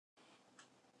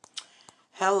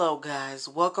Hello guys,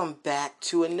 welcome back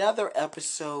to another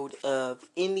episode of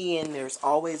In the End There's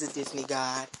Always a Disney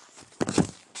God.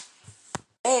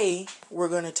 Today we're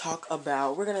going to talk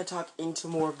into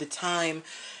more of the time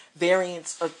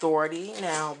variance authority.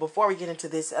 Now, before we get into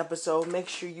this episode, make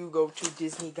sure you go to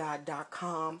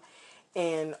disneygod.com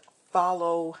and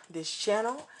follow this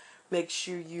channel. Make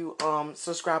sure you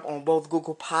subscribe on both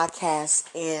Google Podcasts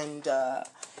and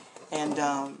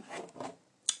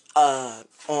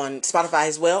on Spotify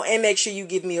as well, and make sure you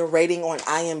give me a rating on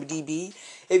IMDb.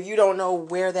 If you don't know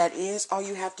where that is, all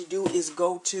you have to do is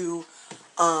go to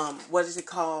what is it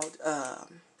called? All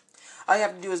you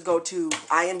have to do is go to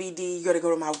IMDb. You got to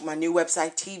go to my new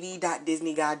website,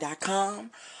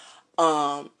 tv.disneygod.com,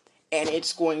 and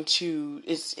it's going to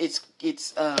all you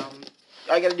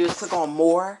got to do is click on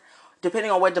more.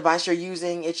 Depending on what device you're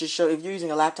using, it should show. If you're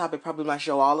using a laptop, it probably might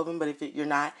show all of them, but if you're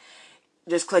not,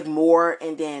 just click more,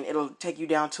 and then it'll take you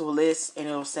down to a list, and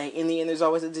it'll say, in the end, there's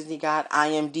always a Disney God,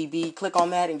 IMDb. Click on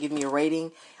that and give me a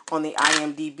rating on the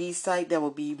IMDb site. That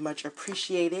will be much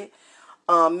appreciated.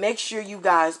 Make sure you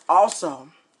guys also,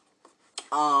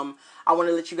 I want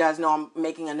to let you guys know I'm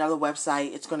making another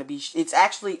website. It's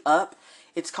actually up.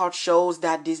 It's called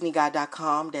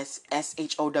shows.disneygod.com. That's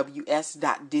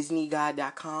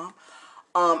shows.disneygod.com.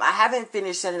 I haven't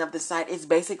finished setting up the site. It's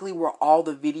basically where all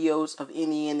the videos of In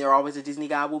the End There Always a Disney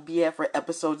God will be at for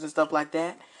episodes and stuff like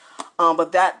that.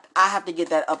 But that I have to get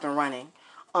that up and running,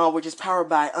 which is powered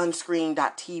by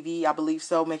unscreen.tv, I believe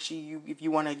so. Make sure if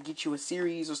you want to get you a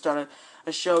series or start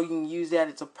a show, you can use that.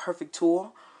 It's a perfect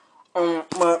tool.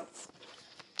 But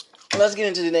let's get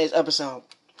into today's episode.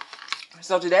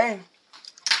 So today,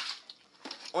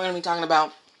 we're going to be talking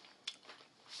about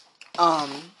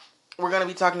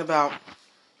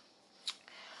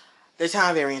the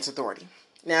Time Variance Authority.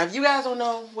 Now, if you guys don't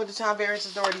know what the Time Variance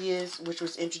Authority is, which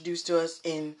was introduced to us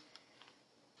in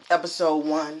episode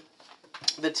 1,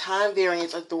 the Time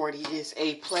Variance Authority is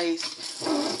a place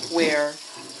where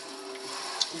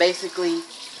basically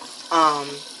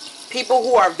people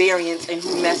who are variants and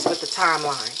who mess with the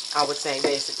timeline, I would say,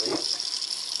 basically.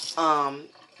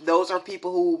 Those are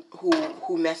people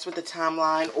who mess with the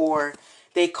timeline, or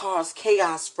they cause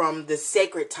chaos from the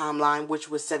sacred timeline, which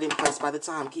was set in place by the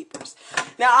timekeepers.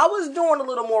 Now, I was doing a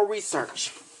little more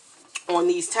research on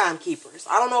these timekeepers.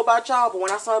 I don't know about y'all, but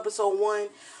when I saw episode 1,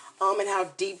 and how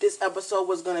deep this episode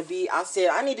was going to be, I said,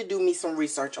 I need to do me some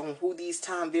research on who these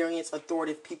time variance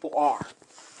authoritative people are.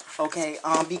 Okay,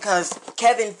 because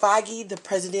Kevin Feige, the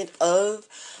president of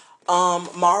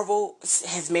Marvel,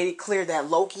 has made it clear that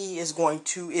Loki is going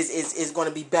to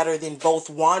be better than both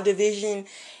WandaVision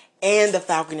and the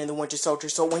Falcon and the Winter Soldier.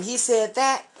 So when he said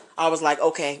that, I was like,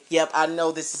 okay, yep, I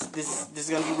know this is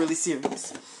going to be really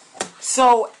serious.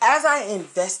 So as I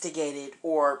investigated,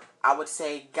 or I would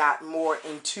say got more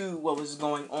into what was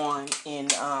going on in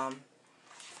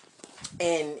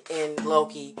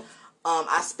Loki,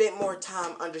 I spent more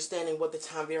time understanding what the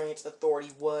Time Variance Authority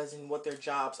was and what their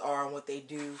jobs are and what they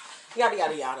do. Yada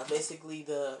yada yada. Basically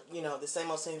the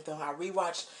same thing. I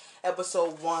rewatched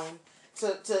episode 1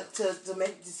 to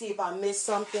see if I missed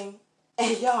something.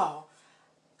 And y'all,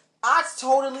 I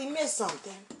totally missed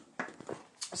something.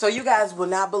 So you guys will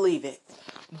not believe it,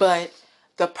 but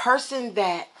the person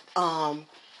that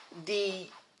the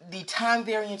Time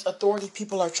Variance Authority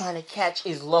people are trying to catch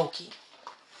is Loki.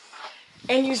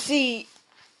 And you see,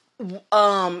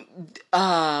 I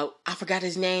forgot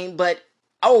his name, but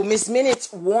Miss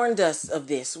Minutes warned us of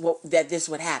this, that this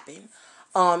would happen.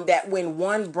 That when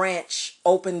one branch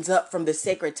opens up from the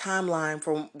sacred timeline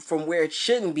from where it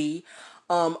shouldn't be,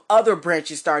 other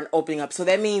branches start opening up. So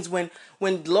that means when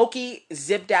Loki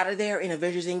zipped out of there in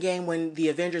Avengers Endgame, when the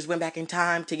Avengers went back in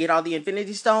time to get all the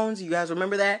Infinity Stones, you guys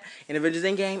remember that? In Avengers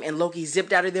Endgame, and Loki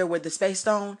zipped out of there with the Space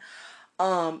Stone.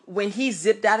 When he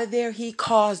zipped out of there, he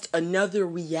caused another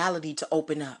reality to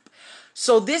open up.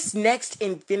 So this next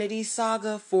Infinity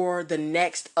Saga for the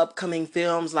next upcoming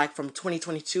films, like from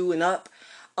 2022 and up,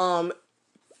 I'm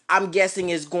guessing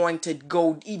is going to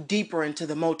go deeper into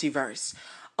the multiverse.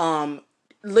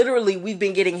 Literally, we've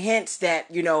been getting hints that,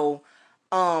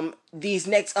 these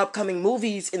next upcoming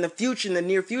movies in the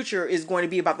near future, is going to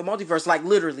be about the multiverse. Like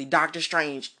literally, Doctor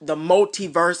Strange, the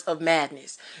Multiverse of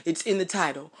Madness. It's in the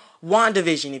title.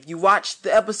 WandaVision, if you watch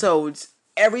the episodes,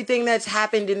 everything that's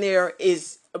happened in there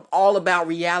is all about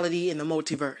reality in the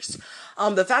multiverse.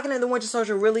 The Falcon and the Winter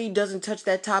Soldier really doesn't touch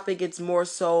that topic. It's more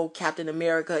so Captain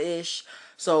America-ish.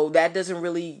 So that doesn't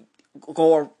really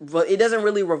it doesn't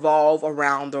really revolve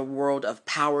around the world of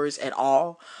powers at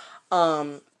all.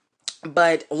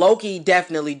 But Loki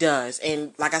definitely does.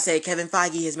 And like I said, Kevin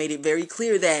Feige has made it very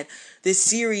clear that this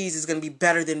series is going to be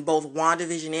better than both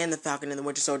WandaVision and The Falcon and the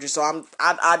Winter Soldier. So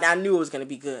I knew it was going to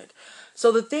be good.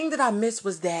 So the thing that I missed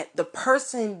was that the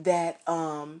person that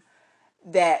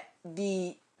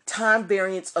the time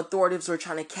variance authorities were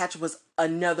trying to catch was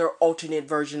another alternate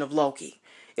version of Loki.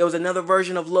 It was another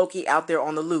version of Loki out there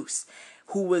on the loose,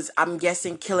 who was, I'm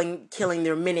guessing, killing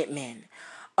their Minutemen.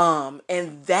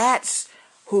 And that's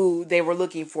who they were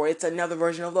looking for. It's another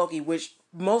version of Loki, which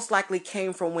most likely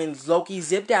came from when Loki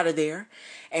zipped out of there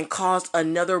and caused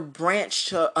another branch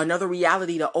to another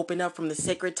reality to open up from the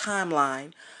sacred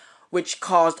timeline, which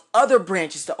caused other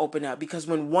branches to open up. Because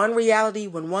when one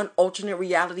alternate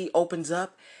reality opens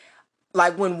up,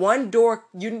 like when one door,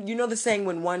 you know the saying,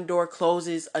 when one door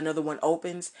closes, another one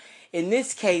opens. In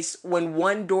this case, when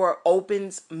one door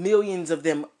opens, millions of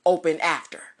them open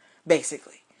after,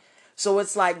 basically. So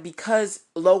it's like, because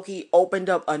Loki opened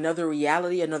up another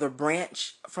reality, another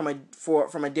branch from a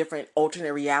different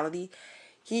alternate reality,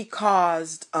 he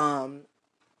caused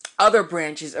other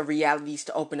branches of realities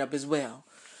to open up as well,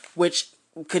 which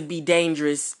could be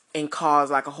dangerous and cause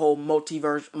like a whole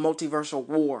multiversal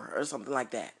war or something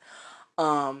like that.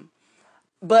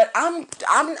 But I'm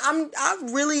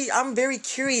very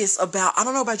curious about, I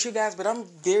don't know about you guys, but I'm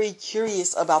very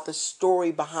curious about the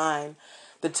story behind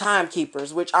the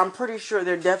timekeepers, which I'm pretty sure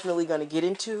they're definitely going to get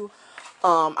into.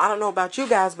 I don't know about you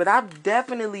guys, but I've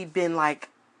definitely been like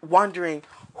wondering,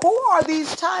 who are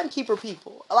these timekeeper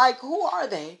people? Like, who are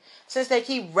they? Since they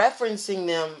keep referencing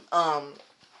them,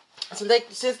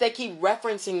 since they keep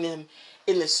referencing them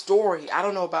in the story. I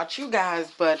don't know about you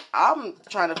guys, but I'm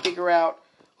trying to figure out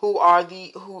who are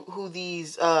these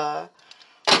time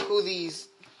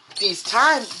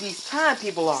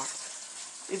people are.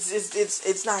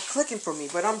 It's not clicking for me,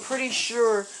 but I'm pretty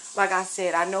sure, like I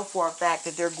said, I know for a fact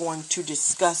that they're going to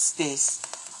discuss this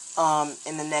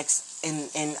in the next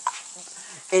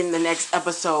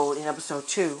episode, in episode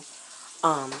 2.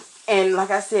 And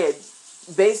like I said,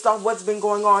 based off what's been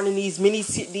going on in these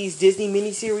Disney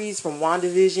miniseries, from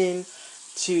WandaVision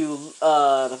to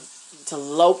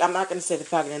Loki. I'm not going to say The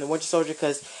Falcon and the Winter Soldier,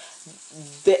 because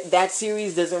that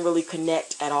series doesn't really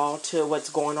connect at all to what's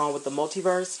going on with the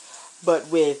multiverse. But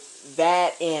with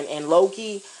that and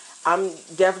Loki, I'm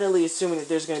definitely assuming that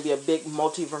there's going to be a big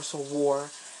multiversal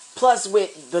war. Plus,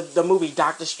 with the movie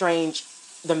Doctor Strange,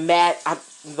 let me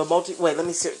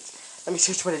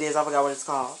search what it is. I forgot what it's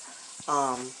called.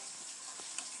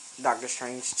 Doctor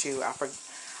Strange 2. I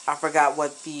forgot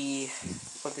what the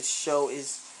show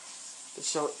is. The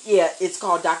show, yeah, it's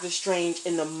called Doctor Strange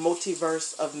in the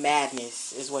Multiverse of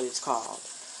Madness is what it's called.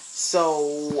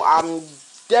 So I'm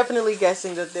definitely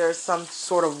guessing that there's some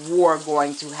sort of war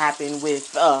going to happen when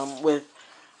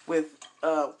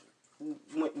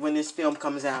this film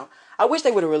comes out. I wish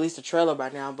they would have released a trailer by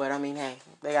now, but I mean, hey,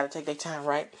 they gotta take their time,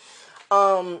 right?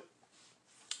 And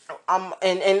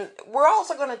we're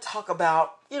also gonna talk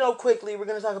about, quickly, we're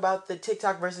gonna talk about the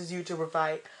TikTok versus YouTuber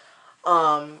fight.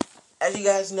 As you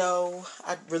guys know,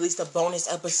 I released a bonus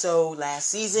episode last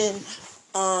season,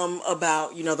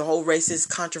 about, the whole racist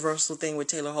controversial thing with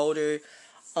Taylor Holder.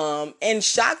 And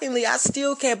shockingly, I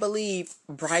still can't believe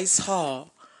Bryce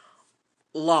Hall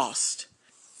lost.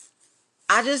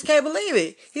 I just can't believe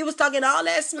it. He was talking all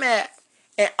that smack,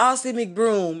 and Austin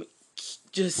McBroom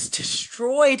just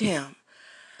destroyed him.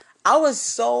 I was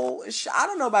so, I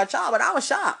don't know about y'all, but I was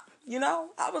shocked.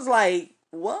 I was like,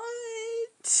 what?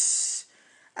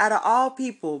 Out of all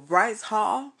people, Bryce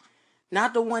Hall,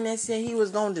 not the one that said he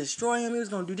was going to destroy him, he was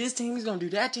going to do this to him, he was going to do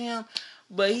that to him,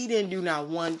 but he didn't do not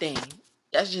one thing.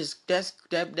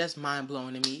 That's mind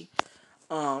blowing to me.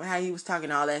 How he was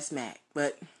talking all that smack,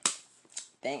 but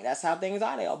that's how things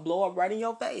are. They'll blow up right in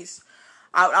your face.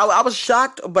 I was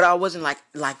shocked, but I wasn't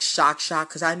like shocked,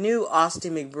 because I knew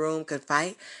Austin McBroom could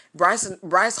fight.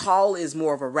 Bryce Hall is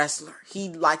more of a wrestler. He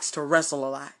likes to wrestle a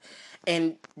lot,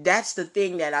 and that's the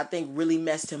thing that I think really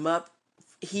messed him up.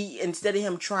 Instead of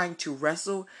him trying to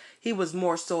wrestle, he was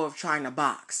more so of trying to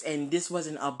box, and this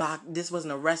wasn't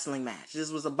a wrestling match. This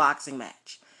was a boxing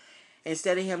match.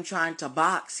 Instead of him trying to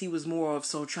box, he was more of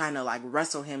so trying to like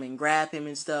wrestle him and grab him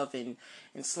and stuff and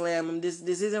slam him. This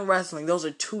isn't wrestling. Those are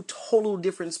two total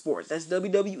different sports. That's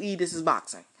WWE. This is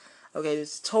boxing. Okay,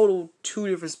 this is total two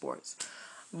different sports.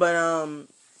 But I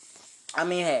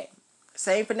mean, hey,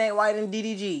 same for Nate White and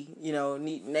DDG.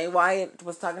 Nate White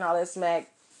was talking all that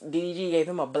smack. DDG gave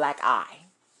him a black eye.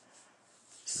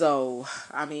 So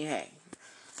I mean, hey.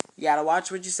 You gotta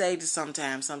watch what you say to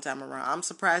sometime around. I'm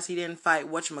surprised he didn't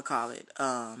fight whatchamacallit.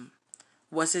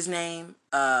 What's his name?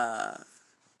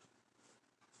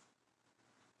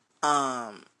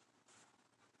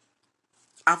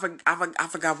 I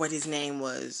forgot what his name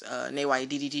was,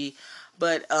 NayDDG,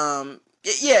 but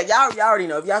yeah, y'all already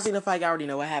know. If y'all seen the fight, y'all already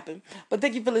know what happened. But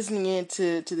thank you for listening in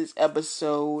to this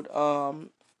episode.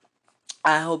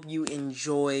 I hope you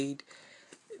enjoyed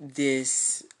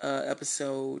this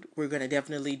episode. We're gonna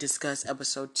definitely discuss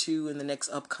episode 2 in the next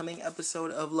upcoming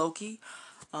episode of Loki.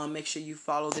 Make sure you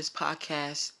follow this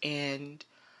podcast and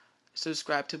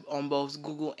subscribe to on both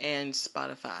Google and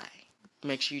Spotify.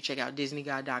 Make sure you check out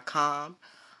DisneyGuy.com.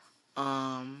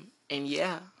 And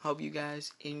yeah, hope you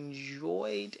guys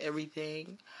enjoyed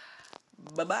everything.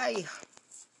 Bye-bye.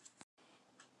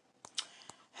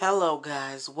 Hello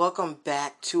guys, welcome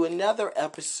back to another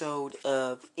episode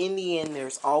of In the End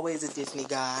There's Always a Disney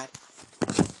God.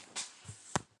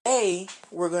 Today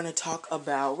we're gonna talk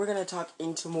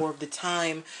into more of the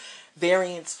time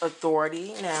variance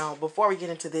authority. Now, before we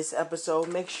get into this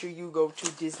episode, make sure you go to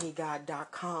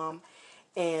DisneyGuy.com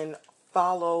and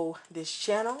follow this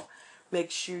channel. Make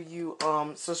sure you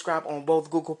subscribe on both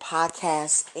Google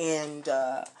Podcasts and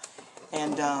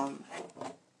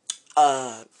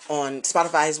on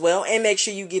Spotify as well. And make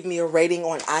sure you give me a rating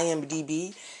on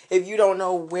IMDb. If you don't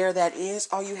know where that is,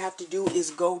 all you have to do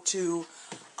is go to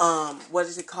what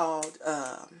is it called?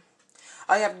 All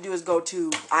you have to do is go to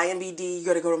IMDb. You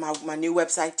got to go to my new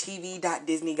website,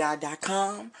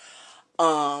 tv.disneyguy.com.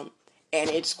 And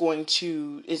it's going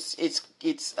to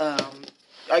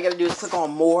all you got to do is click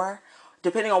on more.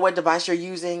 Depending on what device you're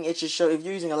using, it should show. If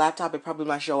you're using a laptop, it probably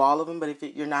might show all of them. But if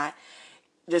you're not,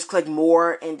 just click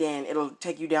more, and then it'll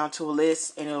take you down to a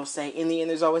list, and it'll say, in the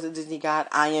end, there's always a Disney God,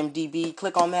 IMDb.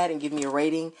 Click on that and give me a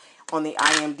rating on the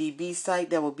IMDb site.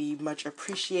 That will be much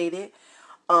appreciated.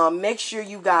 Make sure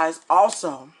you guys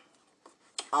also,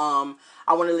 I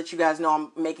want to let you guys know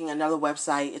I'm making another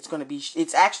website.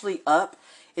 It's actually up.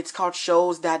 It's called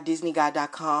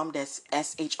shows.disneyguy.com. That's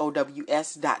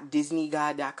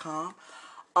shows.disneyguy.com.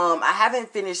 I haven't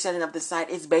finished setting up the site.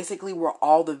 It's basically where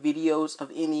all the videos of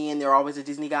In the End They're Always a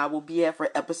Disney Guy will be at for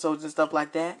episodes and stuff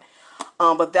like that.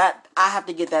 But that I have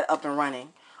to get that up and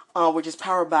running. Which is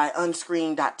powered by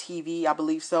unscreen.tv, I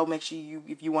believe so. Make sure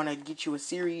if you want to get you a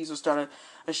series or start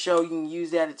a show, you can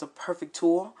use that. It's a perfect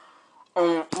tool.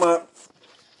 But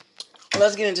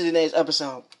let's get into today's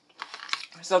episode.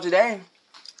 So today,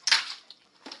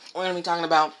 we're going to be talking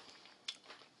about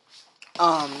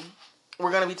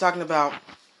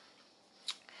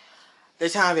the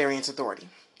Time Variance Authority.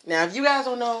 Now, if you guys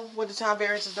don't know what the Time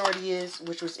Variance Authority is,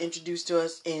 which was introduced to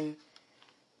us in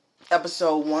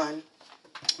episode 1,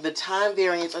 the Time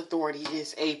Variance Authority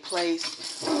is a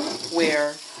place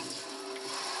where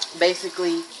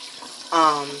basically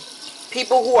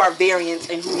people who are variants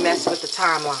and who mess with the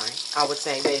timeline, I would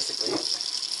say, basically.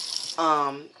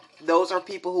 Those are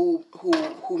people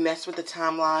who mess with the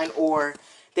timeline, or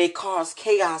they cause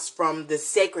chaos from the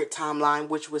sacred timeline,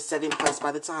 which was set in place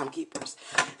by the timekeepers.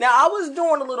 Now, I was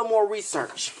doing a little more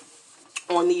research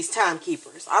on these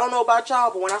timekeepers. I don't know about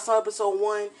y'all, but when I saw episode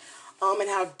 1, and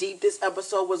how deep this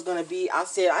episode was going to be, I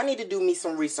said, I need to do me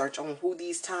some research on who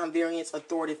these time variance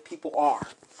authoritative people are.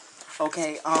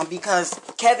 Okay, because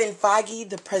Kevin Feige,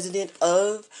 the president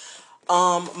of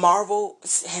Marvel,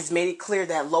 has made it clear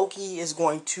that Loki is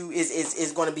going to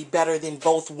be better than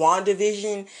both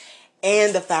WandaVision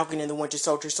and the Falcon and the Winter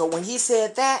Soldier. So when he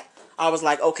said that, I was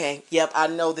like, okay, yep, I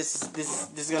know this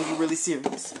is going to be really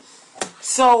serious.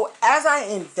 So as I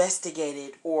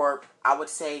investigated, or I would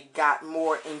say got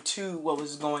more into what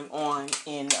was going on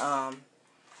in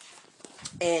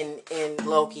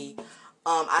Loki,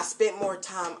 I spent more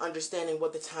time understanding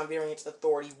what the Time Variance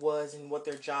Authority was and what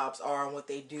their jobs are and what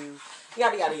they do.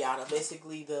 Yada yada yada.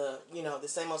 Basically the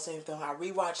same thing. I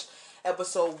rewatched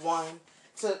episode 1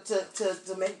 to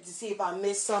see if I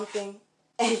missed something.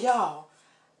 And y'all,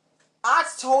 I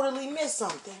totally missed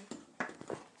something.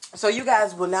 So you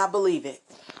guys will not believe it,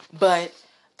 but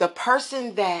the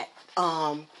person that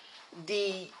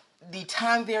the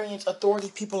Time Variance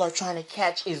Authority people are trying to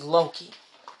catch is Loki.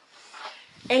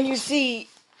 And you see,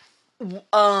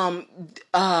 I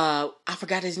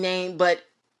forgot his name, but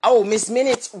Miss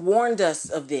Minutes warned us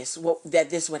of this, that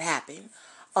this would happen.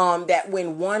 That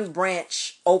when one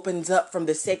branch opens up from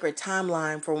the sacred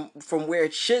timeline from where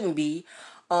it shouldn't be,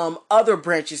 other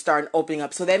branches start opening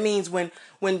up. So that means when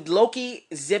Loki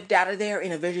zipped out of there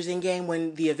in Avengers Endgame,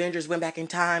 when the Avengers went back in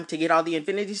time to get all the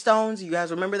Infinity Stones, you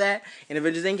guys remember that? In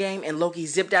Avengers Endgame, and Loki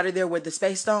zipped out of there with the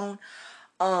Space Stone.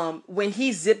 When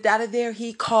he zipped out of there,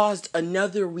 he caused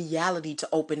another reality to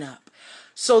open up.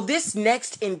 So this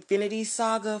next Infinity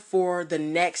Saga for the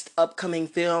next upcoming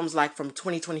films, like from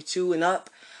 2022 and up,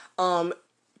 I'm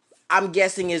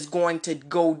guessing is going to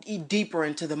go deeper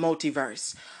into the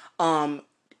multiverse.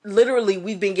 literally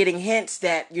we've been getting hints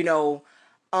that,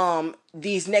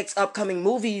 these next upcoming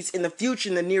movies in the future,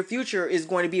 in the near future, is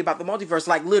going to be about the multiverse.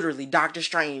 Like literally, Doctor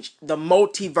Strange, the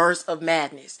Multiverse of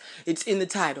Madness. It's in the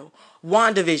title.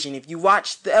 WandaVision. If you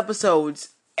watch the episodes,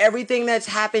 everything that's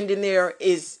happened in there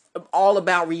is all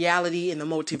about reality in the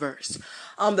multiverse.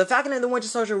 The Falcon and the Winter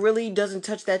Soldier really doesn't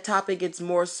touch that topic. It's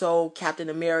more so Captain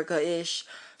America-ish.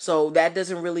 So that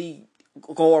doesn't really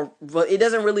it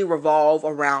doesn't really revolve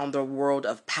around the world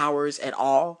of powers at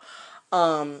all.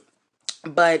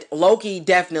 But Loki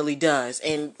definitely does.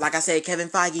 And like I said, Kevin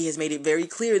Feige has made it very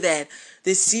clear that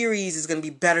this series is going to be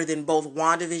better than both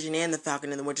WandaVision and the Falcon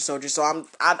and the Winter Soldier. So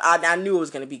I knew it was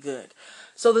going to be good.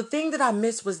 So the thing that I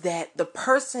missed was that the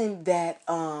person that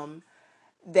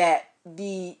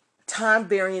the time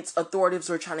variance authorities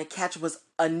were trying to catch was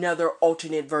another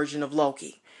alternate version of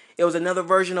Loki. It was another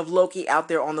version of Loki out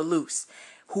there on the loose,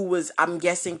 who was, I'm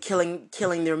guessing, killing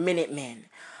their Minutemen.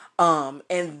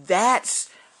 And that's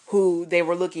who they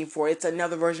were looking for. It's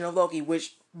another version of Loki,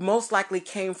 which most likely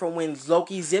came from when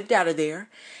Loki zipped out of there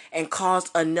and caused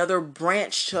another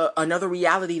another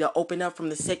reality to open up from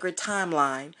the sacred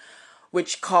timeline,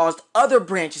 which caused other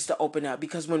branches to open up.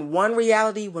 Because when one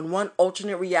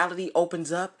alternate reality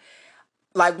opens up,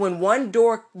 like when one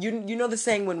door, you know the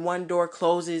saying, when one door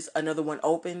closes, another one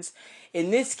opens. In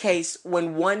this case,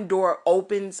 when one door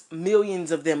opens,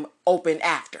 millions of them open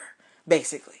after,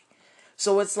 basically.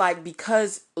 So it's like,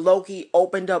 because Loki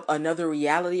opened up another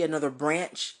reality, another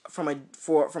branch from a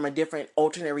different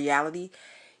alternate reality,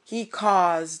 he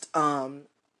caused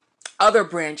other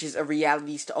branches of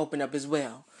realities to open up as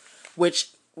well, which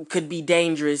could be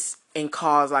dangerous and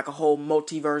cause like a whole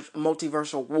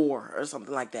multiversal war or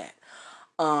something like that.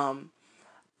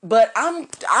 But I'm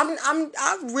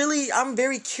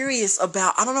very curious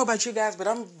about, I don't know about you guys, but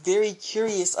I'm very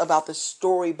curious about the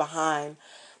story behind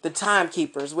the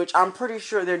timekeepers, which I'm pretty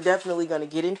sure they're definitely going to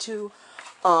get into.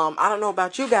 I don't know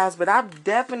about you guys, but I've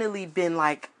definitely been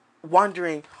like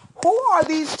wondering, who are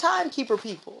these timekeeper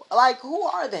people? Like, who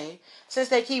are they? Since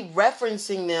they keep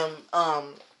referencing them,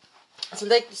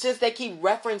 since they keep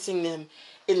referencing them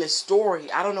in the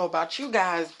story. I don't know about you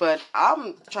guys, but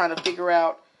I'm trying to figure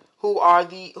out who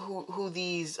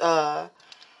these time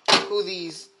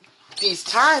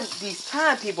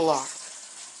people are.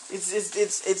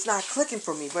 It's not clicking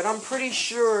for me, but I'm pretty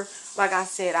sure, like I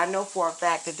said, I know for a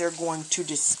fact that they're going to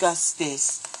discuss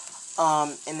this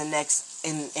in the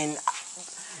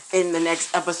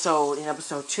next episode, in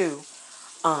episode 2.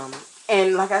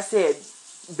 And like I said,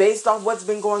 based on what's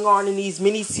been going on in these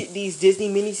Disney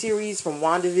miniseries, from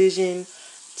WandaVision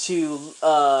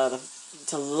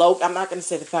to Loki. I'm not going to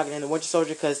say the Falcon and the Winter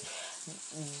Soldier, because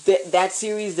that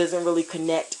series doesn't really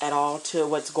connect at all to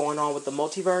what's going on with the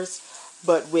multiverse.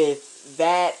 But with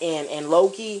that and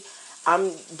Loki,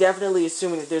 I'm definitely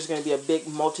assuming that there's going to be a big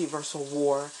multiversal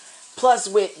war. Plus,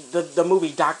 with the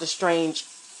movie Doctor Strange,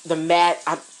 wait,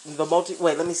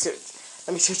 let me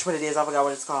search what it is. I forgot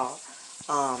what it's called.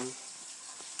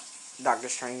 Doctor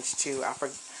Strange 2. I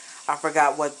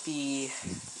forgot what the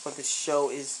show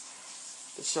is.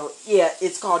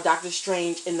 It's called Doctor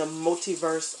Strange in the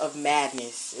Multiverse of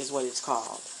Madness is what it's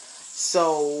called.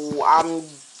 So I'm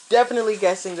definitely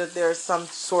guessing that there's some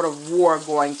sort of war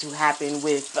going to happen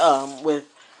when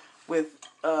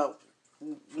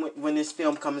this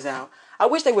film comes out. I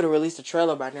wish they would have released a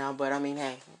trailer by now, but I mean,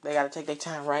 hey, they gotta take their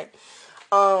time, right?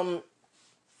 And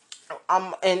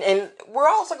we're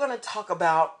also gonna talk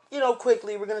about,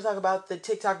 quickly, we're gonna talk about the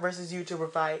TikTok versus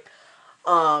YouTuber fight.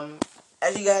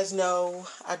 As you guys know,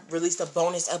 I released a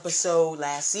bonus episode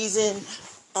last season,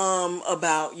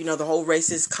 about, the whole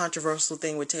racist controversial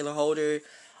thing with Taylor Holder.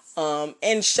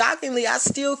 And shockingly, I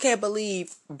still can't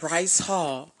believe Bryce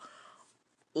Hall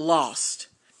lost.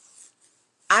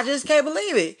 I just can't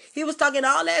believe it. He was talking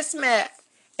all that smack,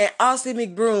 and Austin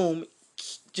McBroom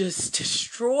just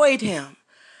destroyed him.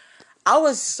 I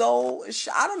was so,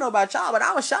 I don't know about y'all, but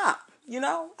I was shocked.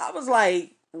 I was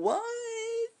like, what?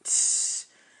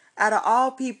 Out of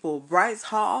all people, Bryce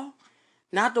Hall,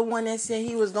 not the one that said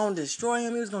he was going to destroy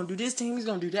him, he was going to do this to him, he was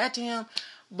going to do that to him,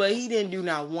 but he didn't do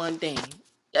not one thing.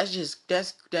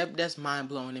 That's mind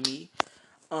blowing to me.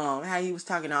 How he was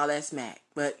talking all that smack,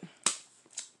 but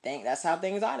that's how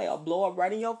things are. They'll blow up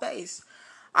right in your face.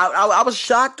 I was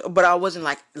shocked, but I wasn't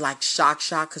like shocked,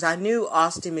 because I knew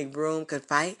Austin McBroom could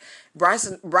fight.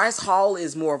 Bryce Hall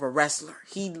is more of a wrestler.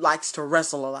 He likes to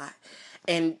wrestle a lot,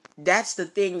 and that's the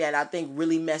thing that I think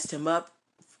really messed him up.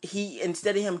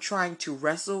 Instead of him trying to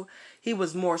wrestle, he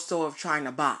was more so of trying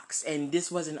to box, and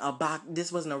this wasn't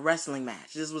a wrestling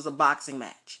match. This was a boxing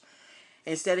match.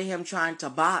 instead of him trying to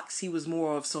box, he was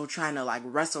more of so trying to like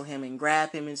wrestle him and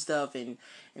grab him and stuff and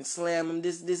slam him.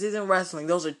 This isn't wrestling.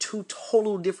 Those are two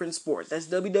total different sports. That's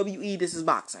WWE. This is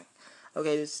boxing.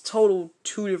 Okay, it's total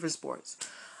two different sports.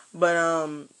 But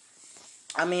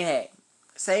I mean, hey,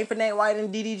 same for Nate White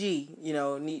and DDG. You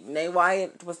know, Nate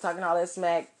White was talking all that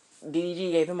smack.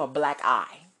 DDG gave him a black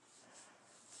eye.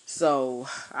 So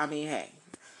I mean, hey.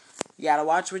 You gotta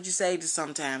watch what you say to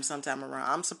sometime around.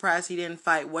 I'm surprised he didn't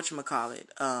fight whatchamacallit.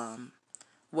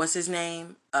 What's his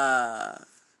name? I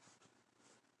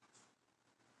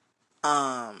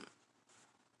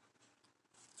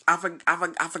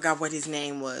forgot what his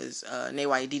name was. Nate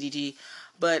White DDG.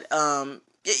 But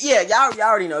yeah, y'all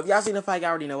already know. If y'all seen the fight, y'all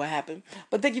already know what happened.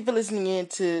 But thank you for listening in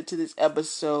to this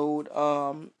episode.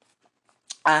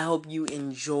 I hope you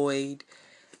enjoyed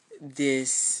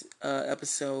this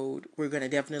episode. We're going to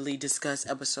definitely discuss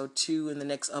episode 2 in the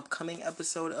next upcoming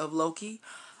episode of Loki.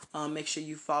 Make sure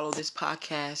you follow this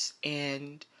podcast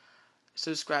and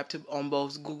subscribe to on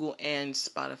both Google and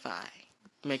Spotify.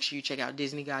 Make sure you check out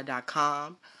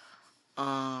DisneyGuy.com.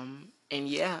 And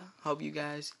yeah, hope you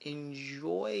guys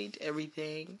enjoyed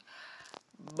everything.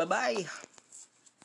 Bye-bye.